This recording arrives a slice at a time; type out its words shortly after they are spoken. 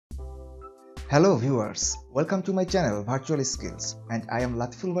Hello viewers, welcome to my channel Virtual Skills and I am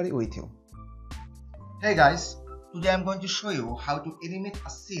Latifulbari with you. Hey guys, today I'm going to show you how to animate a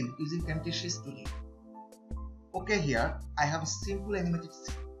scene using Camtasia Studio. Okay, here I have a simple animated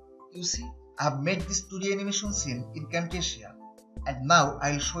scene. You see, I have made this 2D animation scene in Camtasia and now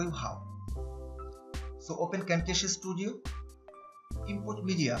I'll show you how. So open Camtasia Studio, import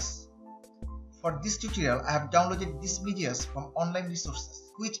medias. For this tutorial, I have downloaded these medias from online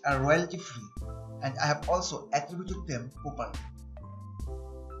resources which are royalty free and I have also attributed them properly.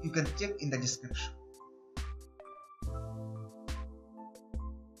 You can check in the description.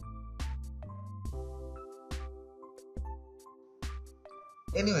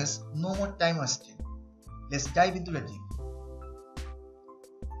 Anyways, no more time wasting. Let's dive into the deep.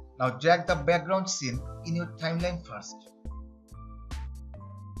 Now drag the background scene in your timeline first.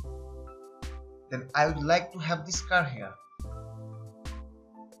 Then I would like to have this car here.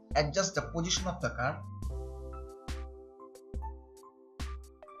 Adjust the position of the car.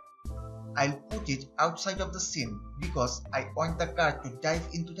 I'll put it outside of the scene because I want the car to dive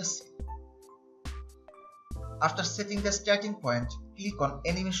into the scene. After setting the starting point, click on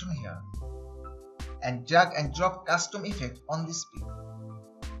animation here and drag and drop custom effect on this peak.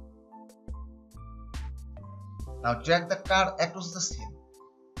 Now drag the car across the scene.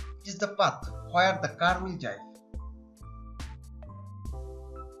 It is the path where the car will drive.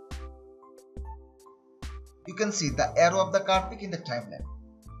 You can see the arrow of the car peak in the timeline.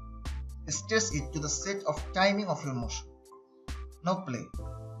 Stretch it to the set of timing of your motion. Now play.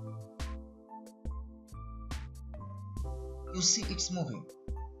 You see it's moving.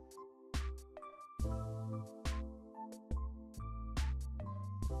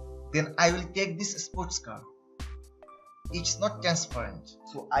 Then I will take this sports car. It's not transparent,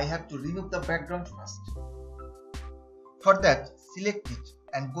 so I have to remove the background first. For that, select it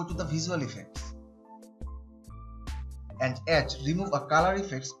and go to the visual effects and add remove a color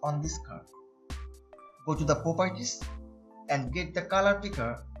effects on this car. Go to the properties and get the color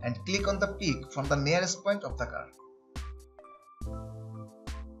picker and click on the peak from the nearest point of the car.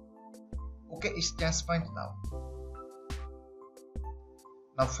 Okay, it's transparent now.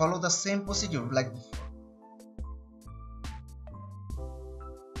 Now follow the same procedure like before.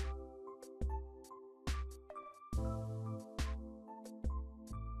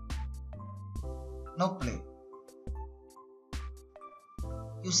 Now play.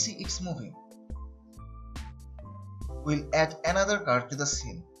 You see it's moving. We'll add another car to the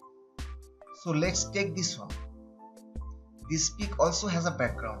scene. So let's take this one. This peak also has a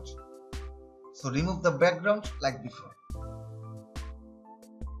background. So remove the background like before.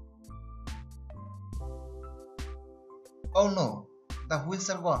 Oh no, the wheels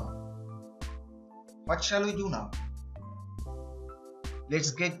are gone. What shall we do now? Let's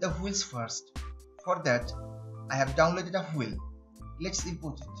get the wheels first. For that, I have downloaded a wheel. Let's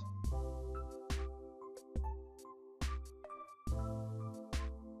import it.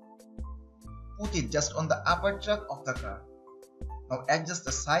 Put it just on the upper track of the car. Now adjust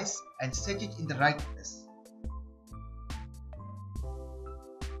the size and set it in the right place.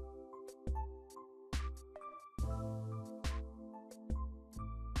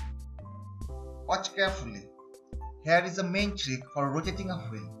 Watch carefully. Here is the main trick for rotating a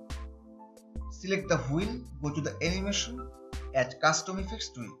wheel. Select the wheel, go to the animation, add custom effects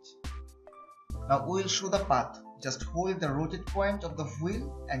to it. Now we will show the path. Just hold the rotate point of the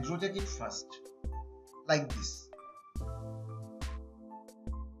wheel and rotate it first. Like this.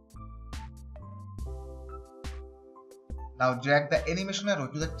 Now drag the animation arrow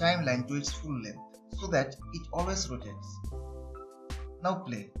to the timeline to its full length so that it always rotates. Now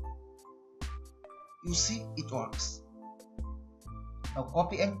play. You see it works. Now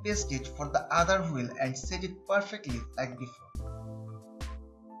copy and paste it for the other wheel and set it perfectly like before.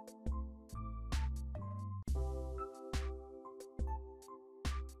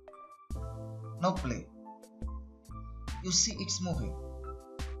 Now play. You see it's moving.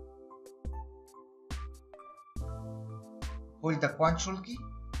 Hold the Ctrl key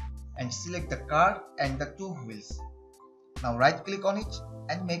and select the car and the two wheels. Now right click on it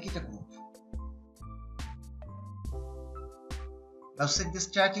and make it a group. Now set the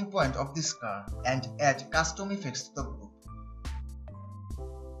starting point of this car and add custom effects to the group.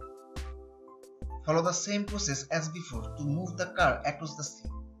 Follow the same process as before to move the car across the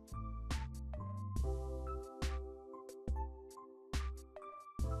scene.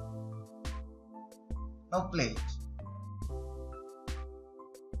 Now play it.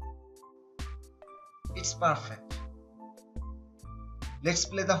 It's perfect. Let's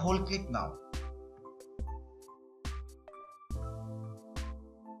play the whole clip now.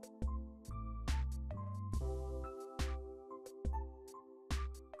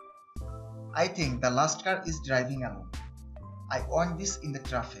 I think the last car is driving alone. I want this in the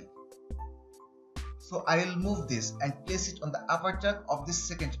traffic. So I will move this and place it on the upper track of this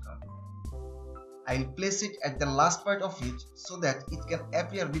second car. I will place it at the last part of it so that it can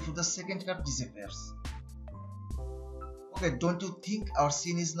appear before the second car disappears. Okay, don't you think our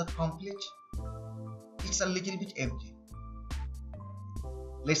scene is not complete? It's a little bit empty.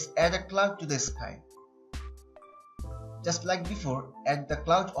 Let's add a cloud to the sky. Just like before, add the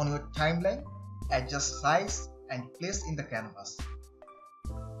cloud on your timeline, adjust size and place in the canvas.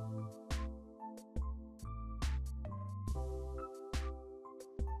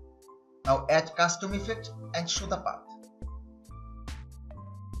 Now add custom effect and show the path.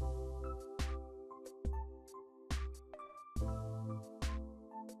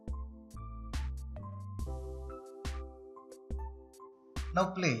 Now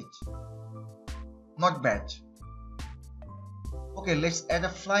play it. Not bad. Okay, let's add a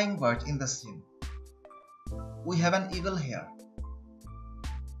flying bird in the scene. We have an eagle here.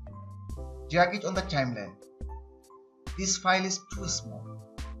 Drag it on the timeline. This file is too small.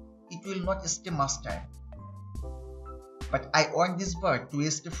 It will not stay much time. But I want this bird to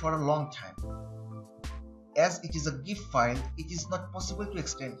stay for a long time. As it is a GIF file, it is not possible to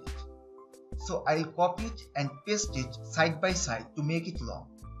extend it. So I'll copy it and paste it side by side to make it long.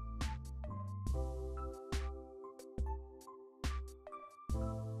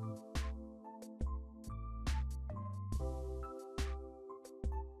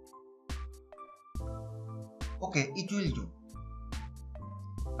 Okay, it will do.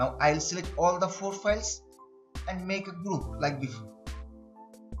 Now I'll select all the 4 files and make a group like before.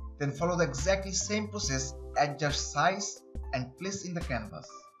 Then follow the exactly same process, adjust size and place in the canvas.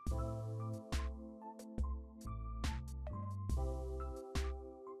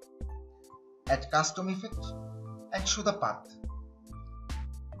 Add custom effect and show the path.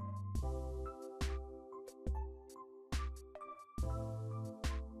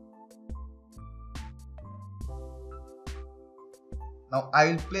 Now I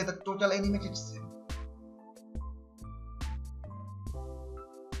will play the total animated scene.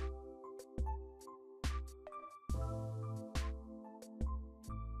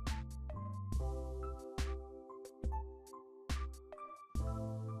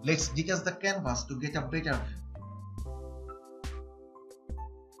 Let's detach the canvas to get a better view.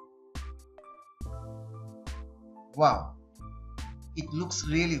 Wow, it looks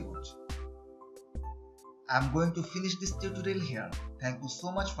really good. I'm going to finish this tutorial here. Thank you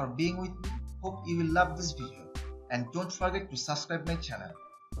so much for being with me. Hope you will love this video and don't forget to subscribe my channel.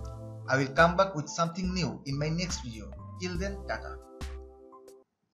 I will come back with something new in my next video. Till then, tata.